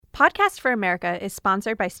Podcast for America is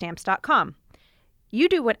sponsored by Stamps.com. You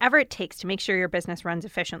do whatever it takes to make sure your business runs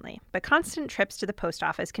efficiently, but constant trips to the post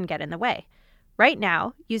office can get in the way. Right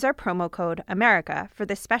now, use our promo code AMERICA for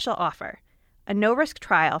this special offer, a no-risk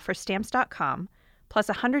trial for Stamps.com, plus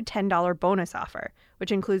a $110 bonus offer,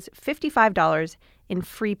 which includes $55 in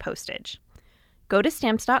free postage. Go to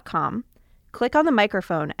Stamps.com, click on the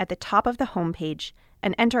microphone at the top of the homepage,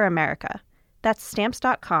 and enter America. That's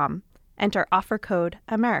Stamps.com. Enter offer code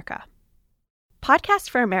AMERICA. Podcast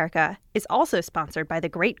for America is also sponsored by The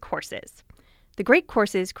Great Courses. The Great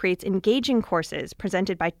Courses creates engaging courses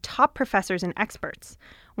presented by top professors and experts.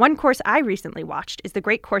 One course I recently watched is the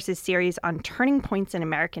Great Courses series on turning points in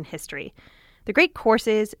American history. The Great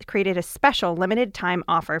Courses created a special limited-time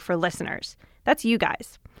offer for listeners. That's you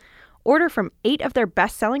guys. Order from 8 of their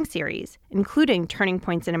best-selling series, including Turning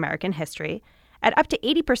Points in American History, at up to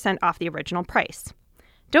 80% off the original price.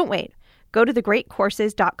 Don't wait. Go to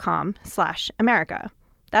thegreatcourses.com/America.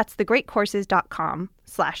 That's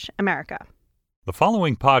thegreatcourses.com/America. The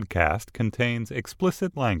following podcast contains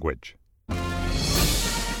explicit language.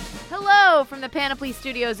 Hello from the Panoply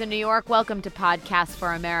Studios in New York. Welcome to Podcast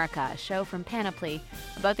for America, a show from Panoply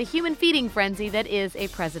about the human feeding frenzy that is a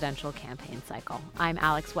presidential campaign cycle. I'm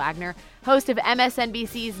Alex Wagner, host of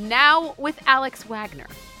MSNBC's Now with Alex Wagner.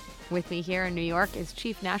 With me here in New York is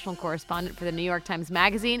chief national correspondent for the New York Times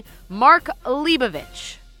Magazine, Mark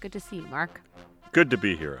Leibovich. Good to see you, Mark. Good to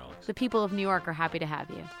be here, Alex. The people of New York are happy to have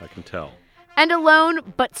you. I can tell. And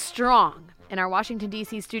alone but strong in our Washington,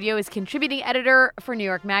 D.C. studio is contributing editor for New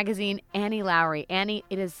York Magazine, Annie Lowrey. Annie,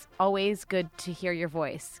 it is always good to hear your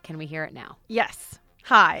voice. Can we hear it now? Yes.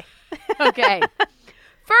 Hi. Okay.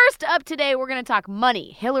 First up today, we're going to talk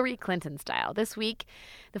money, Hillary Clinton style. This week,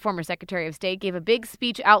 the former Secretary of State gave a big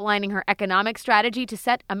speech outlining her economic strategy to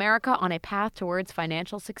set America on a path towards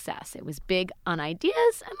financial success. It was big on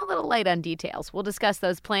ideas and a little light on details. We'll discuss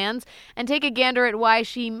those plans and take a gander at why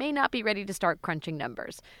she may not be ready to start crunching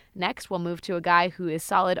numbers. Next, we'll move to a guy who is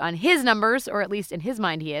solid on his numbers, or at least in his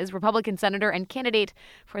mind he is, Republican Senator and candidate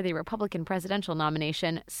for the Republican presidential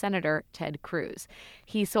nomination, Senator Ted Cruz.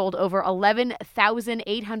 He sold over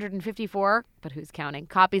 11,854, but who's counting,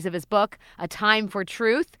 copies of his book, A Time for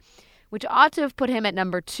Truth, which ought to have put him at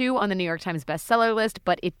number 2 on the New York Times bestseller list,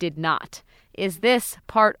 but it did not. Is this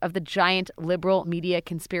part of the giant liberal media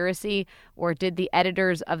conspiracy, or did the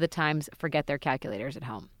editors of the Times forget their calculators at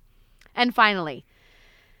home? And finally,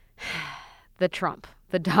 the Trump,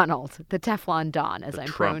 the Donald, the Teflon Don, as I'm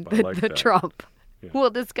prone, the Trump. Yeah.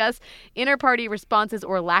 We'll discuss inter-party responses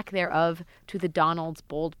or lack thereof to the Donald's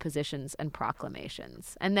bold positions and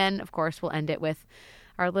proclamations. And then, of course, we'll end it with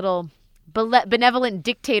our little benevolent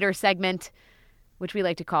dictator segment, which we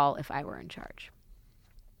like to call If I Were in Charge.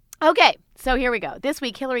 Okay, so here we go. This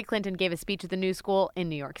week, Hillary Clinton gave a speech at the New School in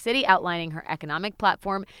New York City outlining her economic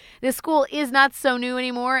platform. This school is not so new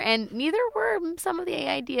anymore, and neither were some of the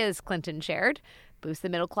ideas Clinton shared. Boost the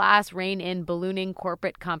middle class, rein in ballooning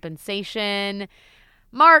corporate compensation.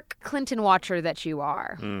 Mark, Clinton watcher that you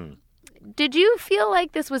are. Did you feel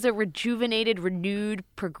like this was a rejuvenated, renewed,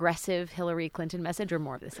 progressive Hillary Clinton message, or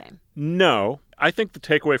more of the same? No. I think the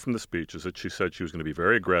takeaway from the speech is that she said she was going to be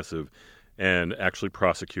very aggressive and actually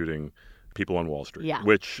prosecuting people on Wall Street,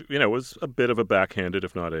 which, was a bit of a backhanded,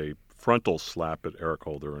 if not a frontal slap at Eric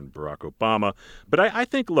Holder and Barack Obama. But I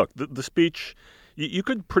think, look, the speech, you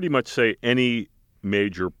could pretty much say any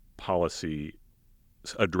major policy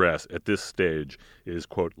address at this stage is,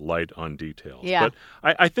 quote, light on details. Yeah. But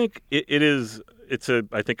I think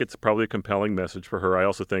I think it's probably a compelling message for her. I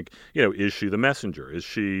also think, is she the messenger? Is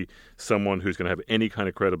she someone who's going to have any kind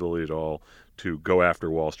of credibility at all to go after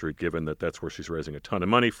Wall Street, given that that's where she's raising a ton of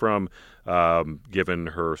money from, given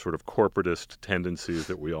her sort of corporatist tendencies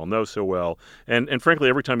that we all know so well. And frankly,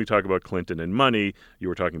 every time you talk about Clinton and money, you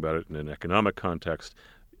were talking about it in an economic context.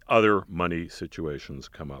 Other money situations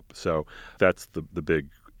come up. So that's the big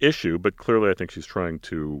issue. But clearly, I think she's trying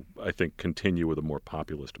to, continue with a more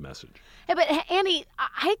populist message. Hey, but Annie,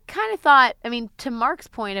 I kind of thought, to Mark's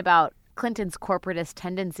point about Clinton's corporatist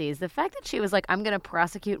tendencies, the fact that she was like, I'm going to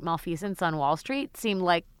prosecute malfeasance on Wall Street seemed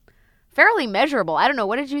like fairly measurable. I don't know.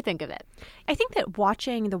 What did you think of it? I think that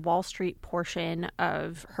watching the Wall Street portion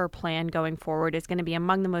of her plan going forward is going to be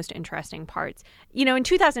among the most interesting parts. In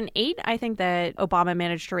 2008, I think that Obama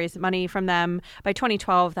managed to raise money from them. By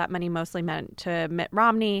 2012, that money mostly went to Mitt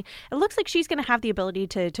Romney. It looks like she's going to have the ability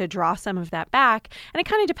to draw some of that back. And it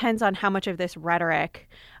kind of depends on how much of this rhetoric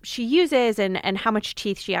she uses and how much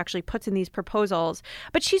teeth she actually puts in these proposals.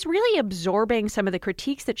 But she's really absorbing some of the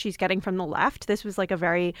critiques that she's getting from the left. This was like a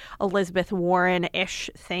very Elizabeth Warren-ish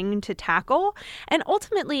thing to tackle. And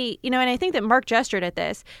ultimately, and I think that Mark gestured at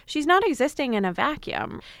this, she's not existing in a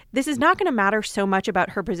vacuum. This is not going to matter so much about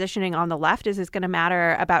her positioning on the left as it's going to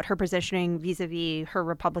matter about her positioning vis-a-vis her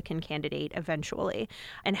Republican candidate eventually,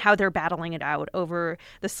 and how they're battling it out over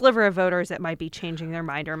the sliver of voters that might be changing their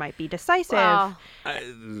mind or might be decisive. Well,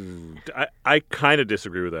 I kind of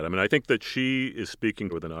disagree with that. I mean, I think that she is speaking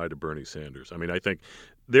with an eye to Bernie Sanders. I mean, I think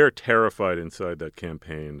they're terrified inside that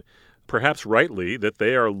campaign, perhaps rightly, that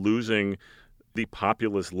they are losing the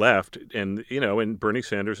populist left. And, and Bernie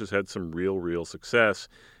Sanders has had some real success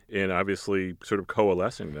in obviously sort of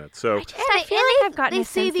coalescing that. So I feel like I've gotten a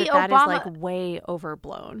sense that is like way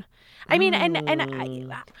overblown. I mean, and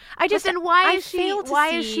I just, but then why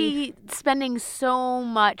is she spending so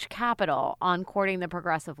much capital on courting the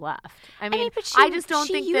progressive left? I mean, but I just don't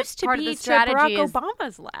think that part of the strategy Barack is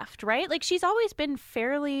Obama's left, right? Like, she's always been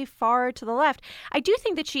fairly far to the left. I do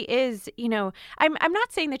think that she is, I'm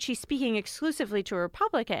not saying that she's speaking exclusively to a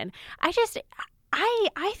Republican. I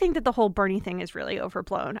think that the whole Bernie thing is really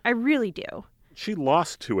overblown. I really do. She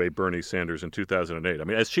lost to a Bernie Sanders in 2008. I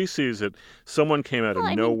mean, as she sees it, someone came out of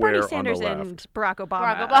nowhere Bernie Sanders on the left. And Barack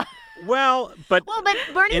Obama. But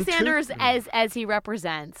Bernie Sanders, as he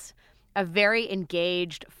represents a very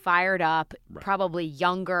engaged, fired up, probably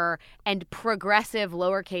younger, and progressive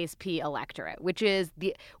lowercase p electorate, which is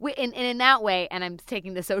in that way, and I'm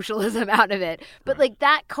taking the socialism out of it, but like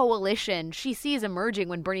that coalition she sees emerging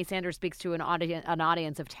when Bernie Sanders speaks to an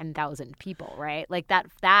audience of 10,000 people, right? Like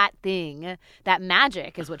that thing, that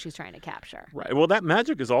magic is what she's trying to capture. Right. Well, that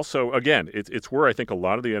magic is also, again, it's where I think a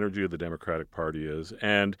lot of the energy of the Democratic Party is.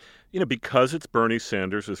 And, because it's Bernie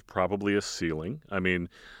Sanders is probably a ceiling. I mean,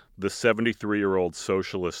 the 73-year-old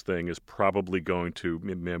socialist thing is probably going to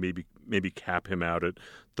maybe cap him out at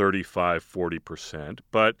 35-40%.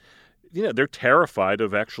 But, they're terrified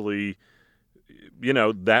of actually,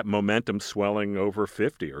 that momentum swelling over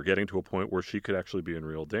 50 or getting to a point where she could actually be in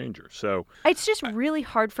real danger. So it's just really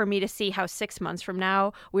hard for me to see how 6 months from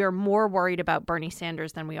now we are more worried about Bernie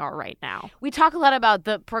Sanders than we are right now. We talk a lot about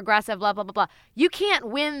the progressive blah, blah, blah, blah. You can't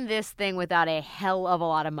win this thing without a hell of a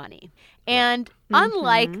lot of money. And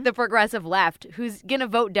unlike the progressive left, who's going to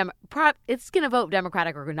vote it's going to vote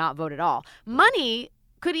Democratic or not vote at all, money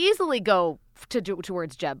could easily go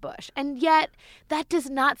towards Jeb Bush. And yet that does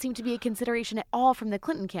not seem to be a consideration at all from the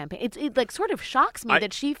Clinton campaign. It like sort of shocks me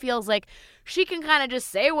that she feels like she can kind of just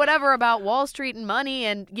say whatever about Wall Street and money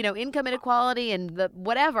and, income inequality and the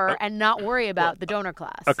whatever and not worry about the donor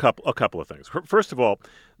class. A couple of things. First of all,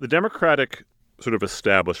 the Democratic sort of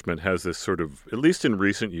establishment has this sort of, at least in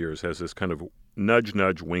recent years, has this kind of nudge,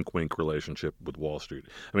 wink, relationship with Wall Street.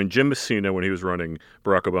 I mean, Jim Messina, when he was running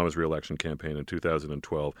Barack Obama's reelection campaign in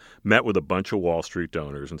 2012, met with a bunch of Wall Street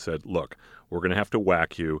donors and said, look, we're going to have to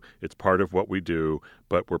whack you. It's part of what we do,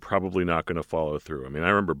 but we're probably not going to follow through. I mean, I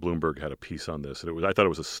remember Bloomberg had a piece on this, and I thought it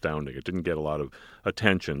was astounding. It didn't get a lot of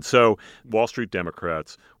attention. So Wall Street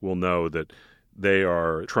Democrats will know that they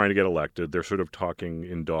are trying to get elected. They're sort of talking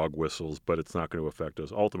in dog whistles, but it's not going to affect us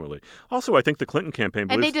ultimately. Also, I think the Clinton campaign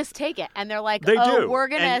and they just take it, and they're like, do. We're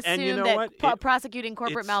going to assume that prosecuting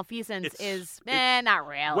corporate malfeasance is not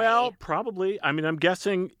really. Well, probably. I mean, I'm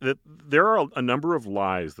guessing that there are a number of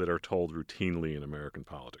lies that are told routinely in American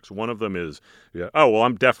politics. One of them is,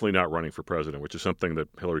 I'm definitely not running for president, which is something that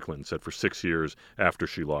Hillary Clinton said for 6 years after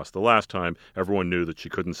she lost the last time. Everyone knew that she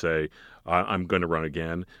couldn't say, I'm going to run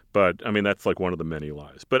again. But, I mean, that's like one of the many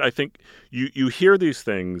lies. But I think you hear these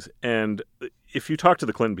things, and if you talk to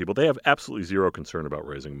the Clinton people, they have absolutely zero concern about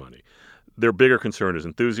raising money. Their bigger concern is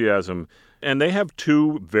enthusiasm, and they have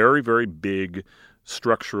two very, very big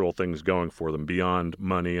structural things going for them beyond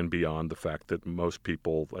money and beyond the fact that most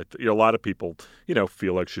people, a lot of people,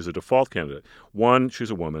 feel like she's a default candidate. One,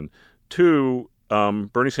 she's a woman. Two,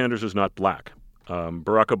 Bernie Sanders is not black.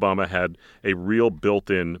 Barack Obama had a real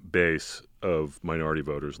built-in base of minority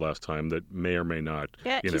voters last time that may or may not.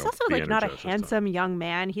 Yeah, he's also like not a handsome young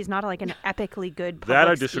man. He's not like an epically good public that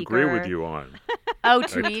I disagree speaker. With you on. Oh,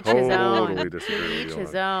 to each his own. Totally disagree with you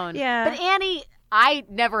his on. own. Yeah, but Annie, I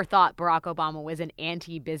never thought Barack Obama was an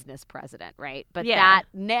anti-business president, right? But yeah.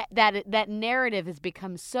 that narrative has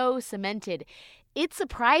become so cemented. It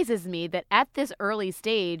surprises me that at this early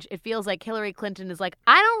stage, it feels like Hillary Clinton is like,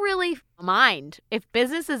 I don't really mind. If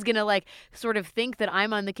business is going to like sort of think that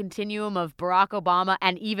I'm on the continuum of Barack Obama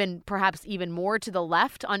and even perhaps even more to the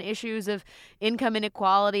left on issues of income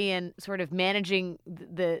inequality and sort of managing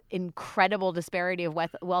the incredible disparity of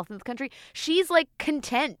wealth in the country, she's like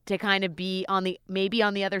content to kind of be maybe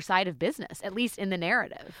on the other side of business, at least in the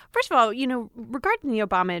narrative. First of all, regarding the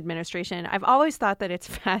Obama administration, I've always thought that it's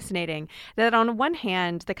fascinating that on one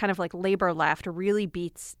hand, the kind of like labor left really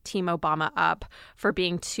beats Team Obama up for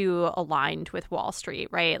being too aligned with Wall Street,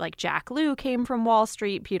 right? Like Jack Lew came from Wall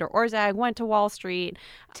Street, Peter Orszag went to Wall Street.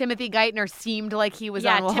 Timothy Geithner seemed like he was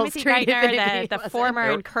on Wall Timothy Street. Geithner, the former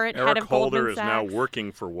and current head of Goldman Eric Sachs. Holder is now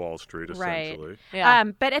working for Wall Street, essentially. Right. Yeah.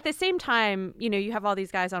 But at the same time, you have all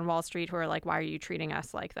these guys on Wall Street who are like, why are you treating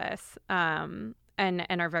us like this? And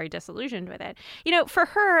are very disillusioned with it. For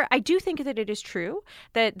her, I do think that it is true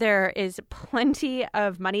that there is plenty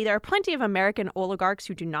of money. There are plenty of American oligarchs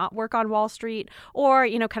who do not work on Wall Street or,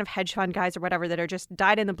 kind of hedge fund guys or whatever that are just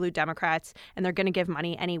dyed-in-the-blue Democrats and they're going to give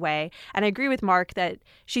money anyway. And I agree with Mark that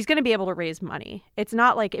she's going to be able to raise money. It's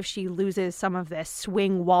not like if she loses some of this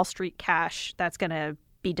swing Wall Street cash, that's going to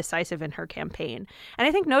be decisive in her campaign. And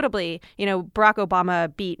I think notably, Barack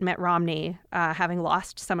Obama beat Mitt Romney, having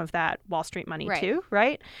lost some of that Wall Street money too,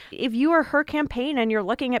 right? If you are her campaign and you're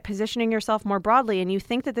looking at positioning yourself more broadly and you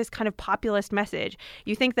think that this kind of populist message,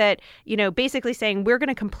 you think that, basically saying we're going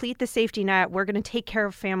to complete the safety net, we're going to take care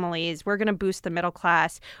of families, we're going to boost the middle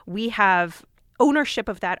class, we have ownership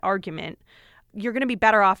of that argument, you're going to be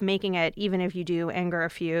better off making it even if you do anger a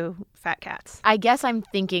few fat cats. I guess I'm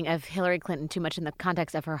thinking of Hillary Clinton too much in the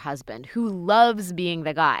context of her husband, who loves being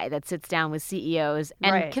the guy that sits down with CEOs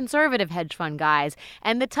and conservative hedge fund guys.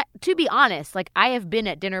 And to be honest, like I have been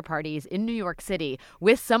at dinner parties in New York City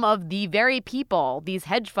with some of the very people, these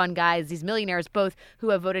hedge fund guys, these millionaires, both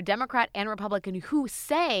who have voted Democrat and Republican, who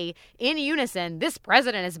say in unison, this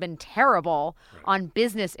president has been terrible on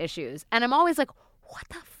business issues. And I'm always like, what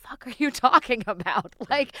the fuck are you talking about?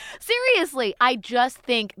 Like, seriously, I just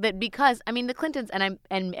think that because, the Clintons, and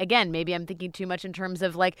again, maybe I'm thinking too much in terms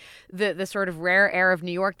of like the sort of rare air of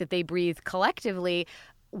New York that they breathe collectively,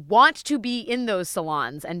 want to be in those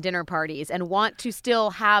salons and dinner parties and want to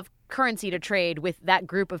still have currency to trade with that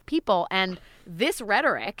group of people. And this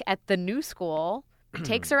rhetoric at the new school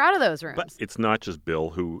takes her out of those rooms. But it's not just Bill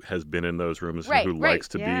who has been in those rooms and who likes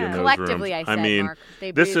to be in those collectively, rooms. I said, Mark,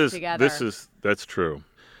 they breathe together. That's true.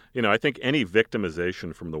 I think any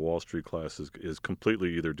victimization from the Wall Street class is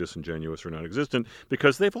completely either disingenuous or non-existent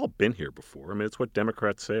because they've all been here before. It's what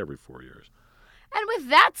Democrats say every 4 years. And with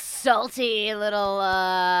that salty little,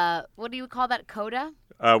 what do you call that, coda?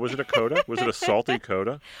 Was it a coda? Was it a salty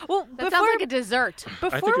coda? Well, that sounds like a dessert.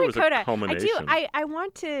 Before I think it was coda, a culmination. I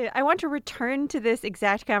want to return to this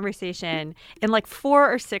exact conversation in like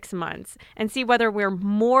 4 or 6 months and see whether we're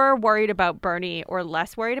more worried about Bernie or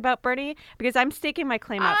less worried about Bernie, because I'm staking my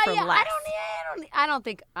claim out for less. I don't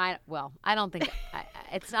think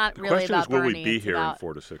it's not really about Bernie. The question is, will we be it's here in about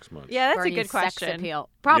 4 to 6 months? Yeah, that's Bernie's a good question. Sex appeal.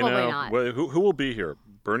 Probably not. Well, who will be here?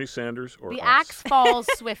 Bernie Sanders or the us? axe falls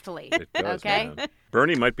swiftly. It does, okay? man.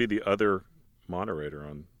 Bernie might be the other moderator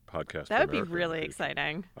on Podcast That would be America. really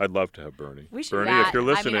exciting. I'd love to have Bernie. We should- Bernie, Yeah, if you're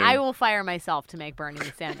listening. I will fire myself to make Bernie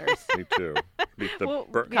Sanders. Me too.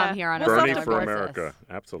 Come here on Bernie a for self-deport. America.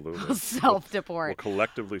 Absolutely. Self-deport. We'll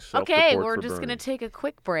collectively self-deport Okay, for we're just Bernie. going to take a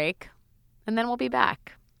quick break, and then we'll be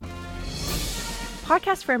back.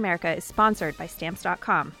 Podcast for America is sponsored by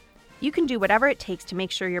Stamps.com. You can do whatever it takes to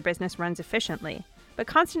make sure your business runs efficiently, but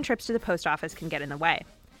constant trips to the post office can get in the way.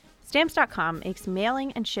 Stamps.com makes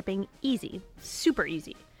mailing and shipping easy, super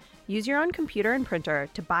easy. Use your own computer and printer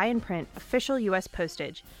to buy and print official U.S.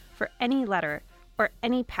 postage for any letter or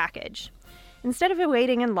any package. Instead of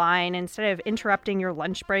waiting in line, instead of interrupting your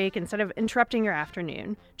lunch break, instead of interrupting your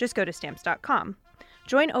afternoon, just go to Stamps.com.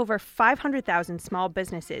 Join over 500,000 small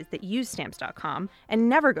businesses that use Stamps.com and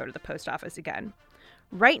never go to the post office again.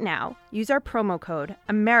 Right now, use our promo code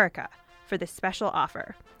AMERICA for this special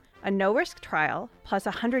offer. A no-risk trial plus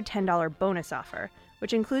a $110 bonus offer,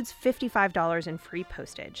 which includes $55 in free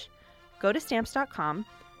postage. Go to Stamps.com,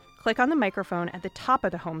 click on the microphone at the top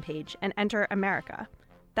of the homepage, and enter America.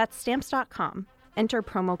 That's Stamps.com. Enter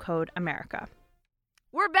promo code AMERICA.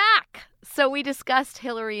 We're back. So we discussed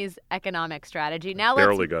Hillary's economic strategy. Now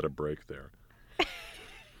Barely got a break there.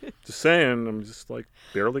 Just saying, I'm just like,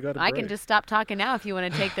 barely got a break. I can just stop talking now if you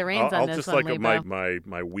want to take the reins on I'll this just one, like Lebo.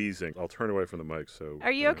 my wheezing. I'll turn away from the mic. So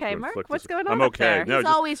Are you okay, Mark? What's going on I'm up okay. there? No, He's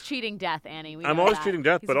just, always cheating death, Annie. We I'm know always that. cheating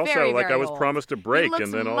death, He's but also very, like I very was old. promised a break, He looks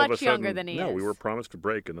and then all much of a sudden, younger than he no, is. we were promised a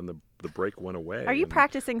break, and then the break went away. Are you and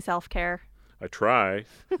practicing self-care? I try.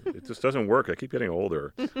 It just doesn't work. I keep getting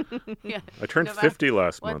older. Yeah. I turned No matter 50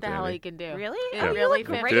 last What month, the hell Annie. you can do? Really? Yeah, Oh, you really look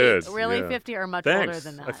 50? great. Did, Really yeah. 50 or much Thanks. older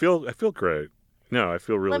than that? I feel great. No, I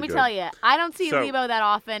feel really Let me good. tell you, I don't see So- Lebo that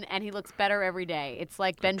often, and he looks better every day. It's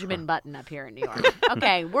like Benjamin Button up here in New York.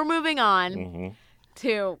 Okay, we're moving on Mhm.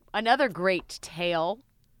 to another great tale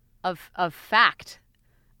of fact,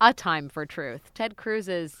 A Time for Truth. Ted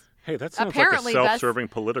Cruz's Hey, that sounds Apparently like a best- self-serving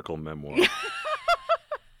political memoir.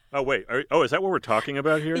 Oh, wait. Is that what we're talking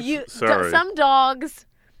about here? Sorry. Some dogs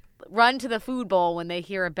run to the food bowl when they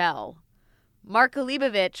hear a bell. Marko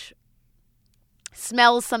Leibovich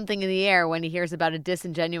smells something in the air when he hears about a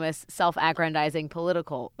disingenuous, self-aggrandizing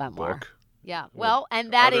political memoir. Book. Yeah, well,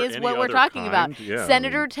 and that Are there is any what we're other talking kind? about. Yeah,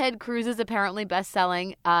 Senator Ted Cruz's apparently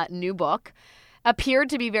best-selling new book appeared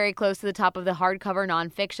to be very close to the top of the hardcover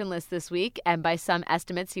nonfiction list this week, and by some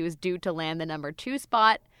estimates, he was due to land the number 2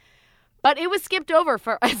 spot. But it was skipped over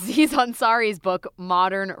for Aziz Ansari's book,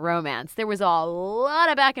 Modern Romance. There was a lot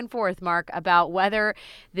of back and forth, Mark, about whether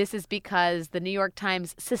this is because the New York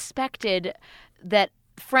Times suspected that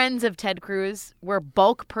friends of Ted Cruz were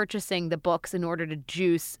bulk purchasing the books in order to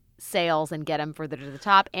juice sales and get them further to the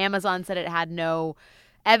top. Amazon said it had no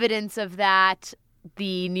evidence of that.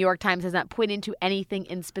 The New York Times has not pointed to anything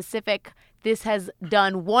in specific. This has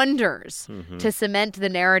done wonders to cement the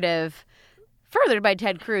narrative furthered by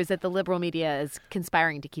Ted Cruz that the liberal media is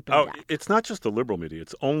conspiring to keep him back. It's not just the liberal media.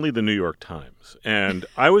 It's only the New York Times. And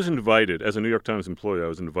I was invited, as a New York Times employee, I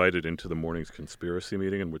was invited into the morning's conspiracy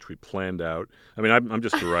meeting in which we planned out. I mean, I'm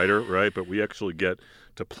just a writer, right? But we actually get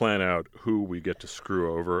to plan out who we get to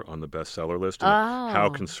screw over on the bestseller list and how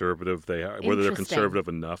conservative they are, whether they're Interesting. conservative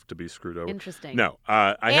enough to be screwed over. Interesting. No,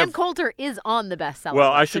 Ann Coulter is on the bestseller Well,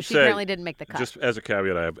 list, I should so she say, apparently didn't make the cut. just as a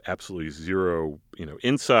caveat, I have absolutely zero,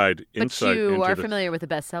 insight but you into are the, familiar with the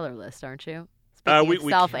bestseller list, aren't you? Speaking of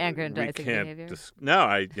self-aggrandizing behavior.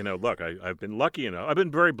 No, look, I've been lucky enough. I've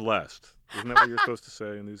been very blessed. Isn't that what you're supposed to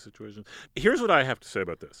say in these situations? Here's what I have to say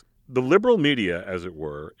about this. The liberal media, as it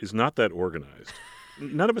were, is not that organized.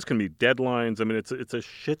 None of us can meet deadlines. I mean, it's a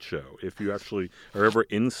shit show if you actually are ever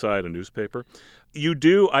inside a newspaper. You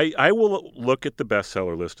do. I will look at the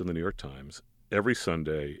bestseller list in the New York Times every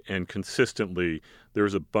Sunday, and consistently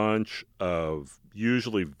there's a bunch of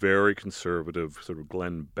usually very conservative, sort of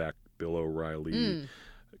Glenn Beck, Bill O'Reilly,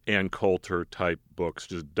 Ann Coulter type books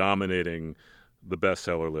just dominating the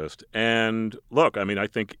bestseller list. And look, I mean, I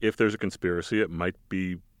think if there's a conspiracy, it might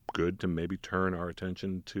be good to maybe turn our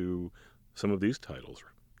attention to some of these titles,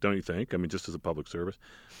 don't you think? I mean, just as a public service.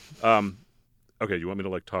 Okay, you want me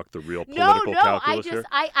to talk the real political calculus here?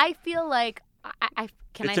 I feel like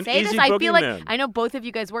can It's I an say this? easy I feel like boogeyman. I know both of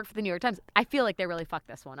you guys work for the New York Times. I feel like they really fucked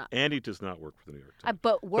this one up. Andy does not work for the New York Times.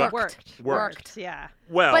 But Worked. Worked. Yeah.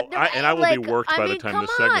 Well, But I will be worked by the time come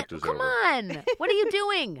this segment on, is come over. on. What are you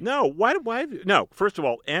doing? No, why? No, first of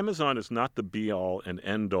all, Amazon is not the be-all and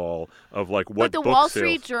end-all of what But the book Wall sales.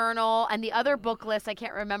 Street Journal and the other book lists, I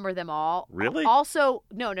can't remember them all. Really? Also,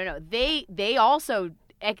 no. They also,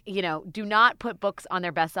 do not put books on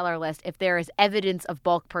their bestseller list if there is evidence of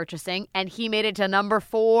bulk purchasing. And he made it to number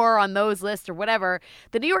 4 on those lists or whatever.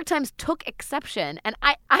 The New York Times took exception. And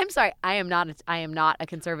I'm sorry, I am not a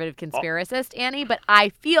conservative conspiracist, Annie, but I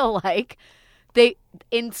feel like they,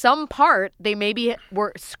 in some part, they maybe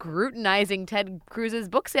were scrutinizing Ted Cruz's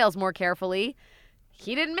book sales more carefully.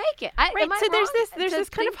 He didn't make it. Right. Am I So there's wrong this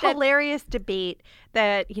to kind of think that- hilarious debate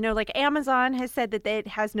that, Amazon has said that it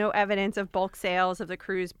has no evidence of bulk sales of the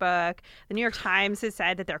Cruz book. The New York Times has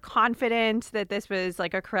said that they're confident that this was a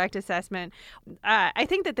correct assessment. I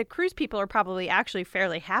think that the Cruz people are probably actually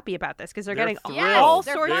fairly happy about this because they're getting thrilled. all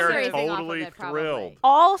they're sorts fundraising of off of totally it, probably. thrilled.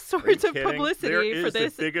 all Are you sorts of kidding? publicity There is for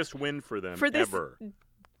this the biggest win for them for this ever.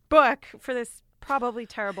 book, for this probably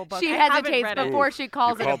terrible book. She I haven't hesitates read it. before she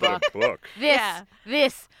calls You it a called book. it a book.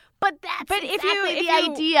 This. But that's But exactly if the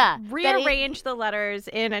you idea. that it- rearrange the letters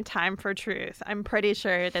in A Time for Truth, I'm pretty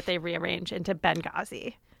sure that they rearrange into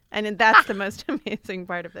Benghazi. And that's the most amazing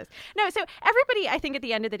part of this. No, so everybody, I think, at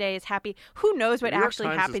the end of the day is happy. Who knows what New York actually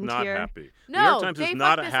Times happened is not here? happy. No, New York Times they is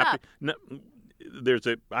not fucked this happy. up. No,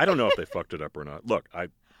 I don't know if they fucked it up or not. Look,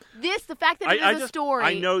 the fact that it is a story.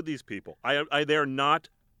 I know these people. They're not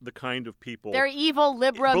the kind of people. They're evil,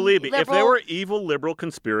 liberal. Believe me, if they liberal- were evil liberal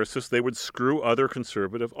conspiracists, they would screw other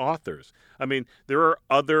conservative authors. I mean, there are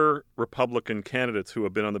other Republican candidates who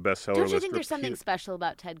have been on the bestseller Don't list. you think there's something repeatedly. special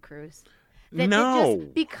about Ted Cruz? That No.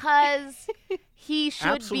 because he should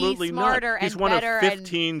Absolutely be smarter not. He's and one better of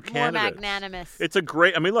 15 and candidates. more magnanimous. It's a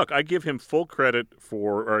great. I mean, look, I give him full credit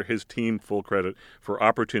or his team full credit for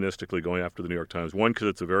opportunistically going after the New York Times. One, because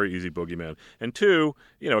it's a very easy boogeyman, and two,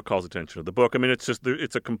 it calls attention to the book. I mean,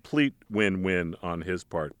 it's a complete win-win on his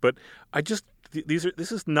part. But I just.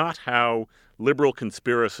 This is not how liberal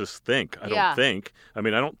conspiracists think. I don't think. I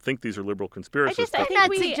mean, I don't think these are liberal conspiracists. I'm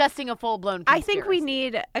not suggesting a full-blown conspiracy. I think we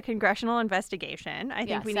need a congressional investigation. I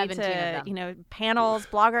think we need 17 to, panels,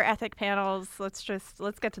 blogger ethic panels. Let's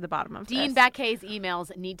get to the bottom of Dean this. Baquet's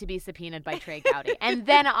emails need to be subpoenaed by Trey Gowdy, and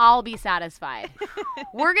then I'll be satisfied.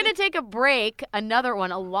 We're going to take a break, another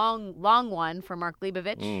one, a long, long one for Mark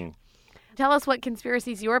Leibovich. Tell us what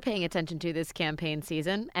conspiracies you're paying attention to this campaign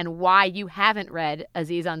season and why you haven't read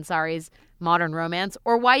Aziz Ansari's Modern Romance,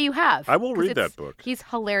 or why you have. I will read that book. He's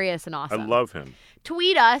hilarious and awesome. I love him.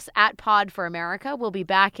 Tweet us at Pod for America. We'll be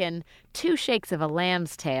back in 2 shakes of a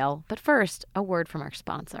lamb's tail. But first, a word from our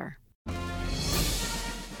sponsor.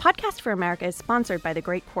 Podcast for America is sponsored by The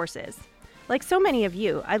Great Courses. Like so many of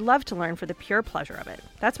you, I love to learn for the pure pleasure of it.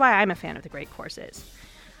 That's why I'm a fan of The Great Courses.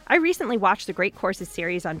 I recently watched the Great Courses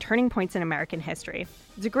series on turning points in American history.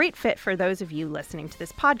 It's a great fit for those of you listening to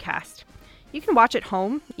this podcast. You can watch at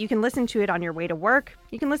home, you can listen to it on your way to work,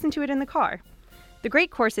 you can listen to it in the car. The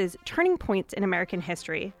Great Courses Turning Points in American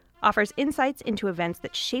History offers insights into events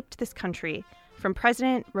that shaped this country, from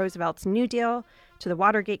President Roosevelt's New Deal to the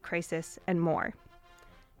Watergate crisis and more.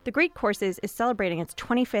 The Great Courses is celebrating its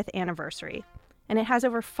 25th anniversary, and it has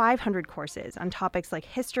over 500 courses on topics like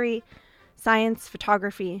history, science,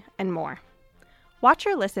 photography, and more. Watch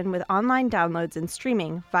or listen with online downloads and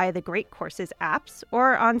streaming via the Great Courses apps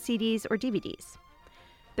or on CDs or DVDs.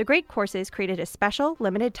 The Great Courses created a special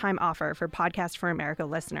limited-time offer for Podcast for America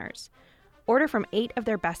listeners. Order from 8 of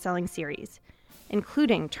their best-selling series,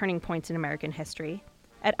 including Turning Points in American History,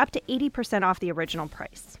 at up to 80% off the original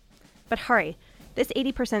price. But hurry, this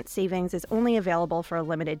 80% savings is only available for a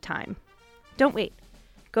limited time. Don't wait.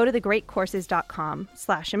 Go to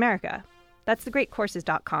thegreatcourses.com/America. That's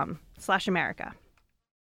thegreatcourses.com/America.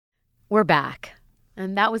 We're back.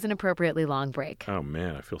 And that was an appropriately long break. Oh,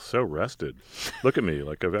 man, I feel so rested. Look at me,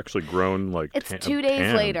 like I've actually grown like It's 2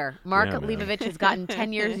 days later. Mark Yeah, man. Leibovich has gotten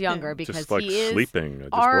 10 years younger because Just like he is sleeping. I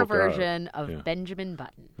just our woke up. version of Yeah. Benjamin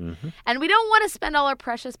Button. Mm-hmm. And we don't want to spend all our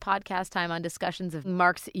precious podcast time on discussions of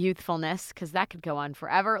Mark's youthfulness because that could go on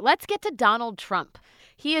forever. Let's get to Donald Trump.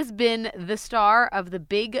 He has been the star of the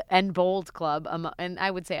Big and Bold Club, and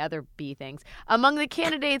I would say other B things, among the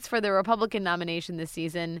candidates for the Republican nomination this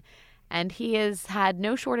season. And he has had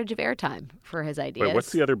no shortage of airtime for his ideas. Wait,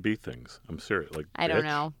 what's the other B things? I'm serious. Like I don't bitch?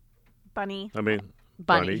 know. Bunny. I mean,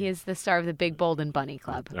 Bunny. He is the star of the Big, Bold, and Bunny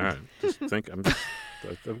Club. All right. Just think.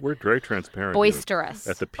 We're very transparent. Boisterous.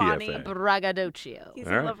 At the Bonnie. PFA. Braggadocio. He's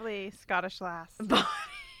All a right. lovely Scottish lass.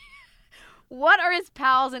 What are his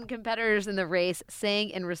pals and competitors in the race saying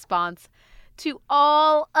in response to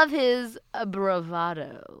all of his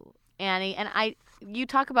bravado? Annie, and you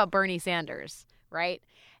talk about Bernie Sanders, right?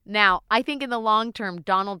 Now, I think in the long term,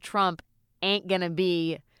 Donald Trump ain't going to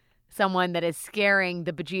be someone that is scaring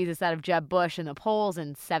the bejesus out of Jeb Bush in the polls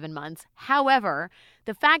in 7 months. However,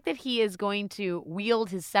 the fact that he is going to wield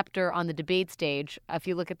his scepter on the debate stage, if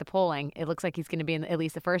you look at the polling, it looks like he's going to be in at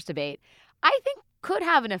least the first debate, I think could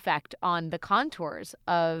have an effect on the contours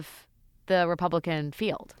of the Republican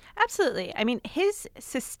field. Absolutely. I mean, his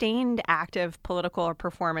sustained active political or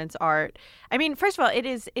performance art. I mean, first of all, it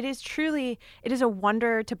is truly a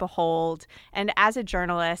wonder to behold. And as a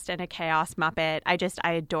journalist and a chaos muppet, I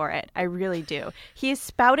adore it. I really do. He is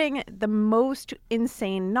spouting the most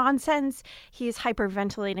insane nonsense. He is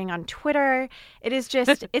hyperventilating on Twitter. It is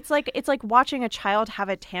just it's like watching a child have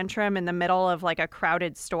a tantrum in the middle of like a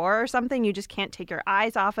crowded store or something. You just can't take your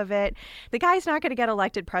eyes off of it. The guy's not going to get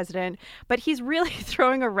elected president, but he's really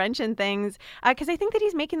throwing a wrench in things because I think that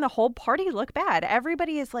he's making the whole party look bad.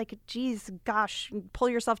 Everybody is like, geez, gosh, pull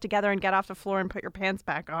yourself together and get off the floor and put your pants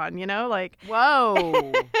back on, like.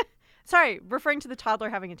 Whoa. Sorry, referring to the toddler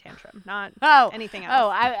having a tantrum, not anything else. Oh,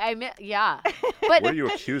 I meant, yeah. But What are you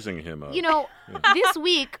accusing him of? This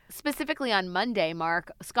week, specifically on Monday,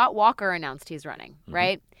 Mark, Scott Walker announced he's running,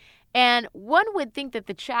 right? And one would think that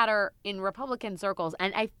the chatter in Republican circles,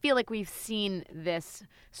 and I feel like we've seen this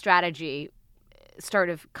strategy sort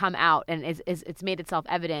of come out and it's made itself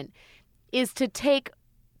evident, is to take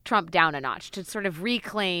Trump down a notch, to sort of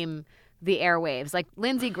reclaim the airwaves. Like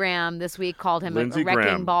Lindsey Graham this week called him a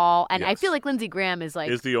wrecking ball. And I feel like Lindsey Graham is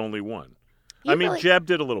the only one. Jeb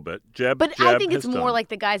did a little bit. Jeb I think it's more like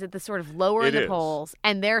the guys at the sort of lower in the polls,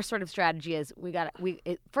 and their sort of strategy is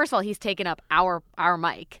first of all, he's taken up our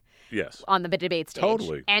mic. Yes. on the debate stage.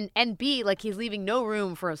 Totally. And B, like he's leaving no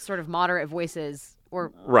room for sort of moderate voices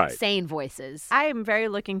or Right. sane voices. I am very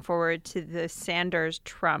looking forward to the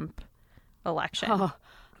Sanders-Trump election.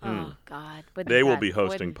 Oh, God. But They will that be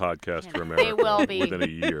hosting wouldn't- Podcast for America They will be. within a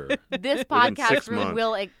year. This Within 6 podcast room months.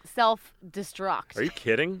 will self-destruct. Are you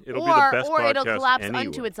kidding? It'll be the best or podcast it'll collapse anywhere.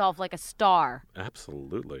 unto itself like a star.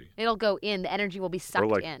 Absolutely. It'll go in. The energy will be sucked Or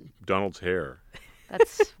like in. Donald's hair.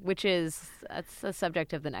 That's the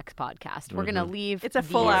subject of the next podcast. We're gonna leave. It's a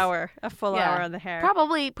full these- hour. A full Yeah. hour on the hair.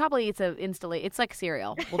 Probably it's it's like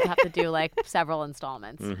cereal. We'll have to do like several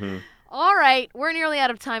installments. All right, we're nearly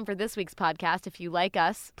out of time for this week's podcast. If you like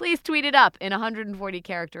us, please tweet it up in 140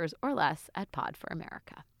 characters or less at Pod for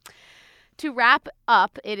America. To wrap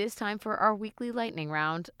up, it is time for our weekly lightning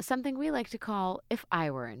round, something we like to call If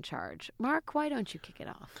I Were in Charge. Mark, why don't you kick it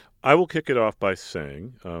off? I will kick it off by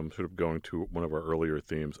saying, sort of going to one of our earlier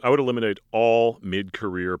themes, I would eliminate all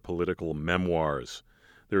mid-career political memoirs.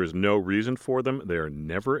 There is no reason for them. They are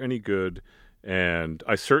never any good. And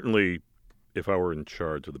I certainly, if I were in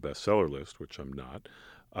charge of the bestseller list, which I'm not,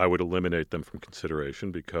 I would eliminate them from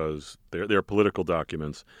consideration because they're political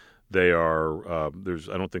documents. They are, I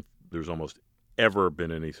don't think there's almost ever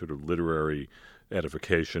been any sort of literary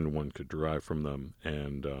edification one could derive from them,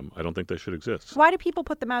 and I don't think they should exist. Why do people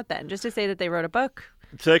put them out then? Just to say that they wrote a book?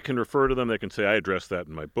 So they can refer to them. They can say, I addressed that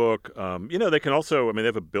in my book. They can also, they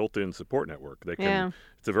have a built-in support network. They can. Yeah.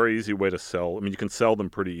 It's a very easy way to sell. You can sell them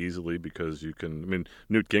pretty easily because you can,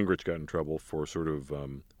 Newt Gingrich got in trouble for sort of,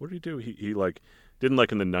 what did he do? He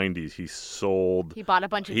didn't in the 90s. He sold. He bought a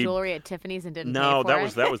bunch of jewelry at Tiffany's and didn't pay No, for that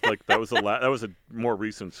it. was a more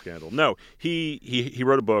recent scandal. No, he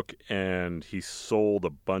wrote a book and he sold a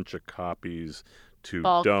bunch of copies to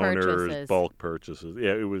Bulk donors, purchases. bulk purchases.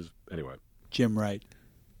 Yeah, it was anyway. Jim Wright.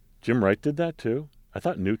 Jim Wright did that too? I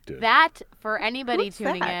thought Newt did. That, for anybody Who's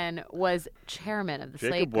tuning that? in, was chairman of the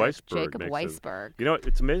Jacob Slate Group, Weisberg Jacob makes Weisberg. You know,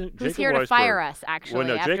 it's amazing. Who's Jacob here to Weisberg- fire us, actually, Well,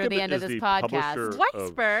 no, after Jacob the end of is this the podcast. publisher of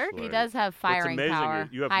Weisberg? He Slate. does have firing it's amazing. power.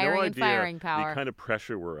 You have hiring no and idea firing power. the kind of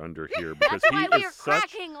pressure we're under here because That's he why we are is such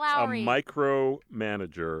cracking a Lowry. micro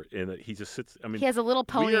manager, and he just sits. He has a little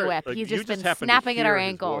pony whip. He's you just been happen to snapping at our hear his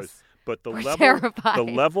ankles. voice, but the We're level, terrified. the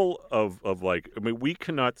level of we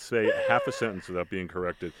cannot say half a sentence without being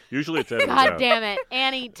corrected. Usually it's edited God out. damn it.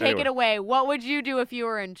 Annie, take Anyway. it away. What would you do if you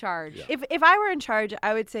were in charge? Yeah. If I were in charge,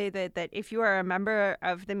 I would say that if you are a member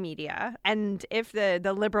of the media, and if the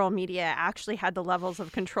liberal media actually had the levels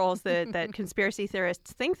of controls that conspiracy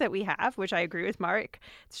theorists think that we have, which I agree with Mark,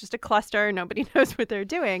 it's just a cluster. Nobody knows what they're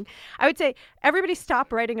doing. I would say everybody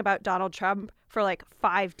stop writing about Donald Trump for like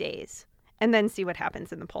 5 days and then see what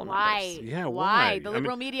happens in the poll Why? numbers. Yeah, why? The I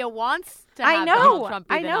liberal mean- media wants to I have know, Donald Trump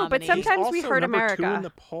be I the know, but nominee. sometimes He's we also hurt number America. 2 in the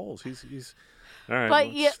polls. He's all right. But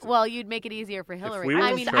let's- you'd make it easier for Hillary. we were I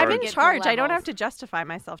in mean, charge- I I'm would in get to charge. I don't levels. have to justify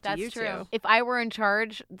myself to That's you true. two. If I were in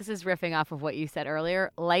charge, this is riffing off of what you said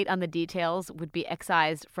earlier, light on the details would be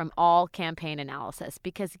excised from all campaign analysis.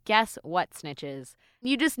 Because guess what, snitches?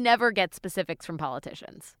 You just never get specifics from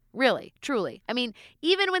politicians. Really, truly. I mean,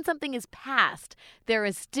 even when something is passed, there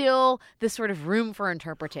is still this sort of room for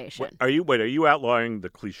interpretation. Are you outlawing the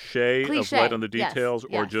cliche, Cliche, of light on the yes, details,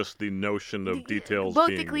 or yes. just the notion of details? Both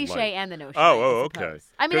being the cliche light? and the notion. Oh, I okay. suppose.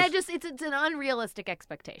 I mean, 'Cause- it's an unrealistic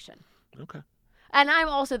expectation. Okay. And I'm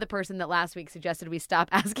also the person that last week suggested we stop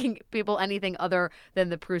asking people anything other than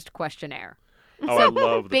the Proust questionnaire. Oh, I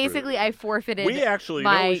love the Basically, I forfeited We actually, you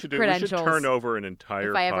my know what we should do? We should credentials. turn over an entire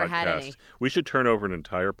if I ever podcast. had any. We should turn over an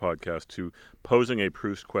entire podcast to posing a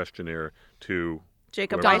Proust questionnaire to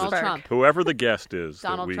Jacob whoever Donald Weisberg. Trump. whoever the guest is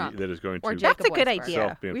Donald Trump. that is going Or to. Jacob That's a good Weisberg. idea.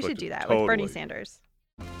 Self-inflicted. We should do that Totally. with Bernie Sanders.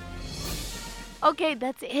 Okay,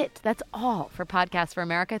 that's it. That's all for Podcast for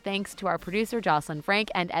America. Thanks to our producer, Jocelyn Frank,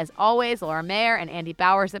 and as always, Laura Mayer and Andy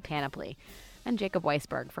Bowers at Panoply. And Jacob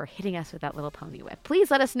Weisberg for hitting us with that little pony whip.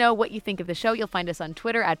 Please let us know what you think of the show. You'll find us on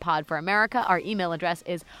Twitter at Pod for America. Our email address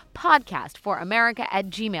is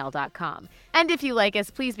podcastforamerica@gmail.com. And if you like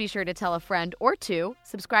us, please be sure to tell a friend or two.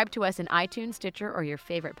 Subscribe to us in iTunes, Stitcher, or your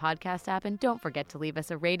favorite podcast app. And don't forget to leave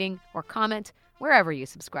us a rating or comment wherever you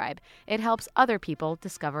subscribe. It helps other people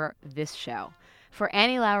discover this show. For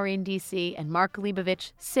Annie Lowry in D.C. and Mark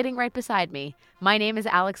Leibovich sitting right beside me, my name is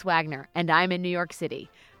Alex Wagner, and I'm in New York City.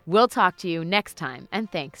 We'll talk to you next time,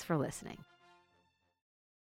 and thanks for listening.